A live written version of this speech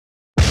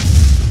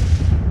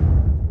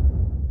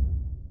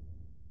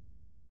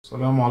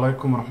Assalamu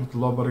alaikum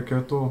warahmatullahi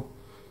wabarakatuh.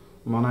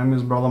 My name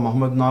is Brother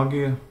Mohamad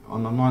Nagi.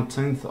 On the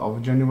 19th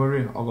of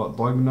January, I got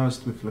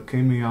diagnosed with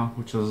leukemia,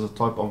 which is a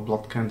type of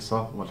blood cancer.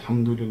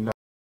 Alhamdulillah.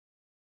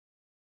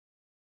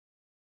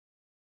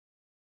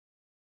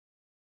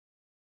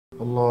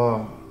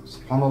 Allah,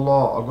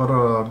 subhanallah, I got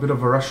a bit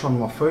of a rash on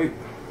my feet.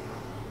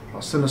 I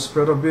seen it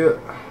spread a bit.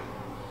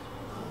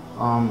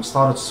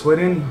 Started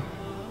sweating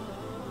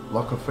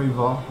like a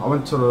fever. I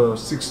went to the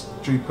 6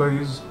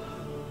 GPs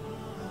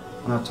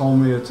and they told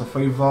me it's a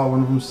fever.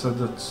 One of them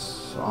said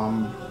it's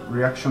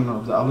reaction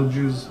of the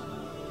allergies.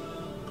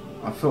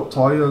 I felt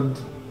tired.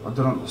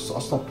 I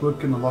stopped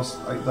working the last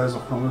 8 days.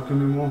 I can't work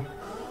anymore.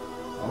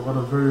 I got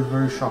a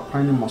very sharp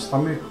pain in my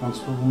stomach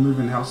once we were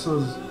moving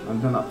houses, and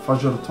then at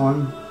Fajr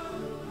time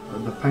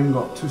the pain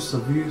got too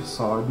severe,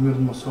 so I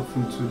admitted myself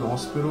into the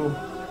hospital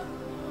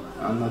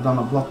and I done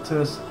a blood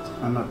test,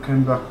 and it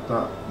came back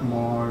that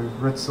my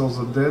red cells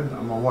are dead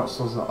and my white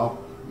cells are up,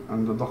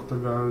 and the doctor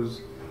goes,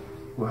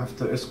 we'll have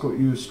to escort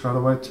you straight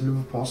away to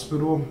Liverpool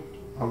Hospital.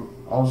 I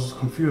was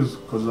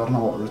confused because I don't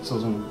know what red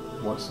cells and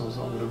white cells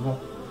are, whatever.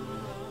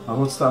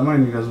 What's that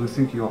mean? He goes, we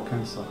think you got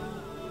cancer.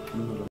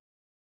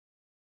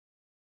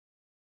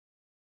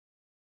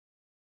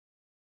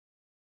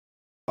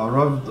 I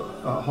arrived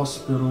at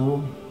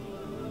hospital.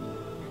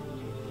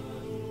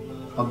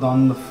 I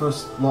done the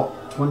first lot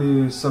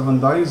 27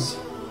 days,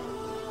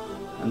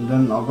 and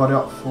then I got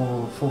out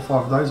for 4 or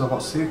 5 days. I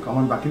got sick. I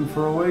went back in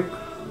for a week.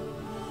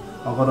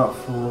 I got out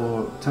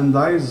for 10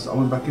 days. I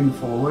went back in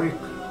for a week,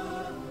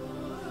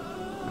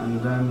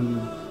 and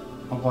then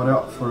I got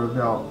out for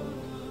about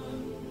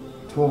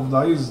 12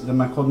 days. Then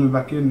they called me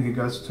back in. He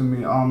goes to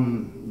me,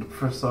 the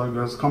professor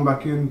goes, come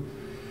back in.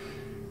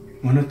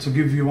 We need to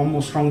give you one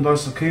more strong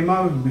dose of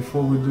chemo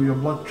before we do your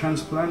blood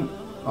transplant.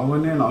 I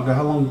went in, I go,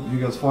 how long? He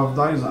goes, 5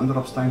 days. I ended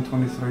up staying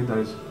 23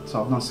 days.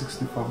 So I've done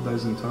 65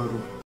 days in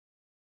total.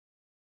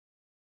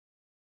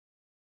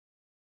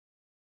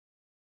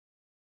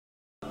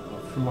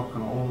 I feel like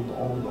an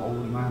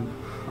old man.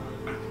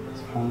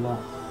 SubhanAllah.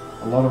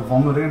 A lot of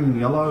vomiting,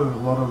 yellow,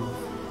 a lot of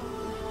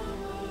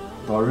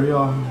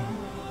diarrhea.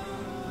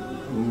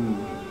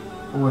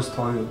 Always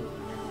tired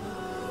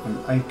and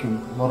aching,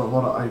 a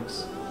lot of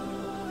aches.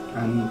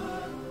 And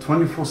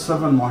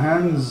 24/7 my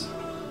hands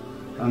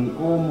and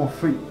all my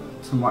feet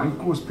to my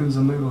ankles, pins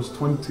and needles,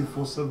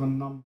 24/7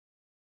 numb.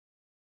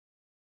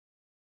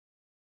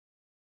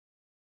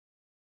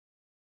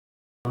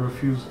 I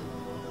refused.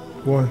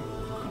 Why?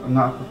 An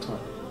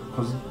appetite.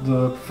 Because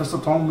the professor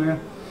told me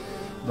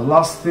the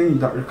last thing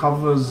that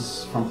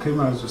recovers from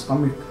chemo is your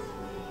stomach.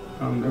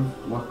 And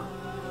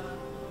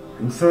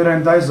in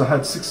 13 days I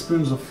had 6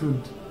 spoons of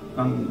food.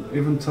 And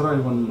even today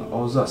when I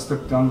was at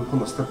step down, we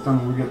call it step down,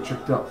 when we get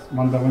checked out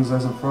Monday,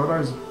 Wednesdays and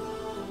Fridays,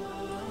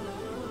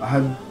 I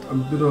had a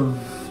bit of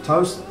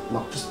toast,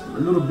 like just a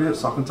little bit,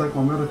 so I can take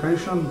my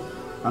medication,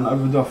 and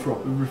over there I threw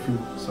up everything.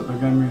 So they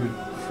gave me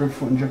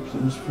 3-4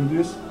 injections through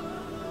this.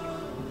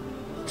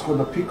 It's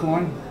called a PIC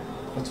line.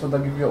 That's what they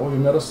give you all your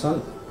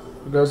medicine.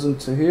 It goes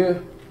into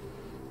here,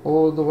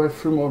 all the way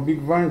through my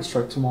big vein,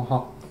 straight to my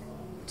heart.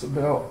 It's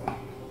about,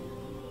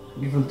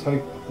 give and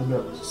take,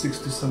 about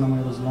 60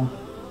 centimeters long.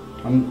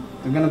 And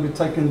they're going to be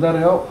taking that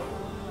out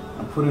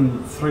and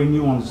putting 3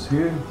 new ones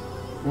here,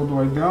 all the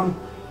way down.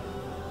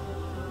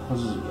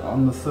 Because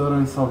on the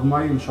 13th of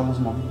May, inshallah, is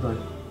my big day.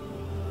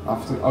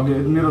 After I get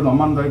admitted on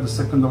Monday, the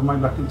 2nd of May,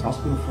 back into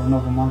hospital for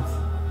another month.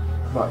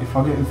 But if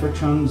I get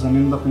infections and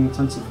end up in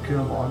intensive care,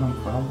 I don't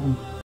have them.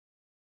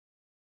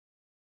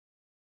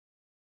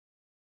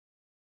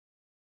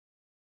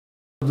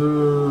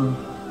 Do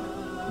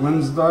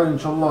Wednesday,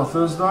 inshallah,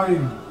 Thursday,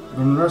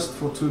 then rest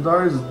for 2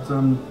 days,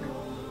 then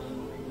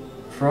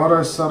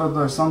Friday,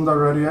 Saturday, Sunday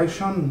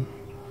radiation,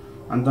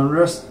 and then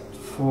rest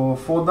for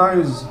 4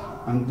 days,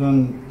 and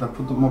then they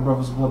put my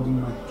brother's blood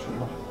in me,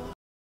 inshallah.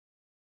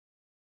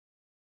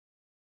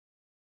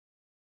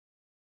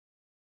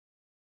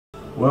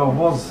 Well, it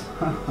was.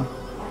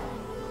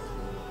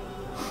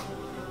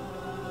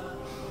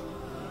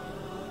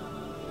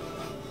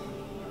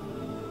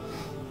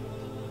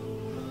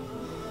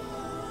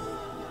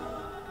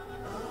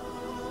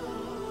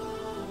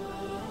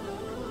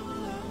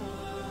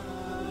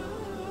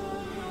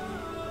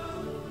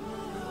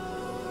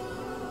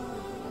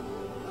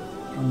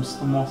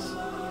 Mr. Moss,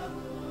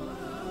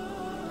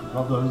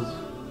 brothers.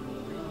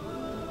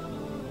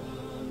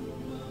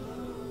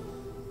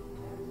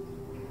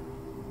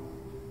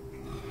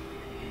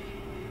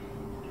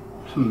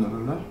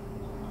 Alhamdulillah.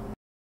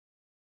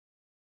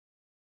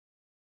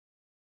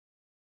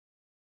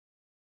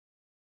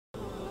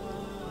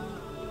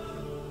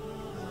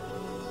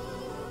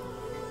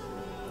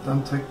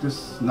 Don't take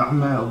this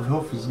ni'mah of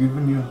health he's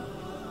given you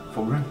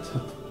for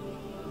granted.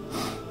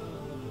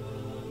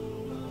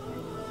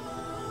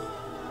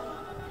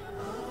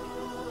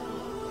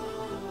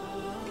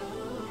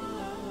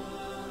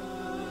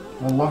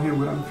 Wallahi,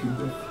 we don't feel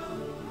death.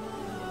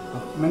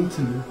 But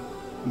mentally,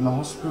 in the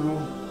hospital,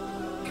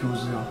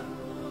 kills you.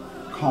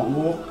 Can't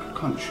walk,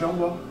 can't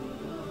shower.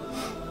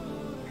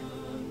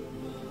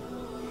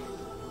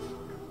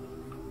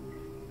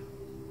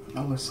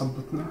 الله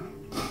يثبتنا.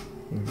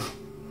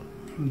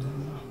 الحمد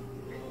لله.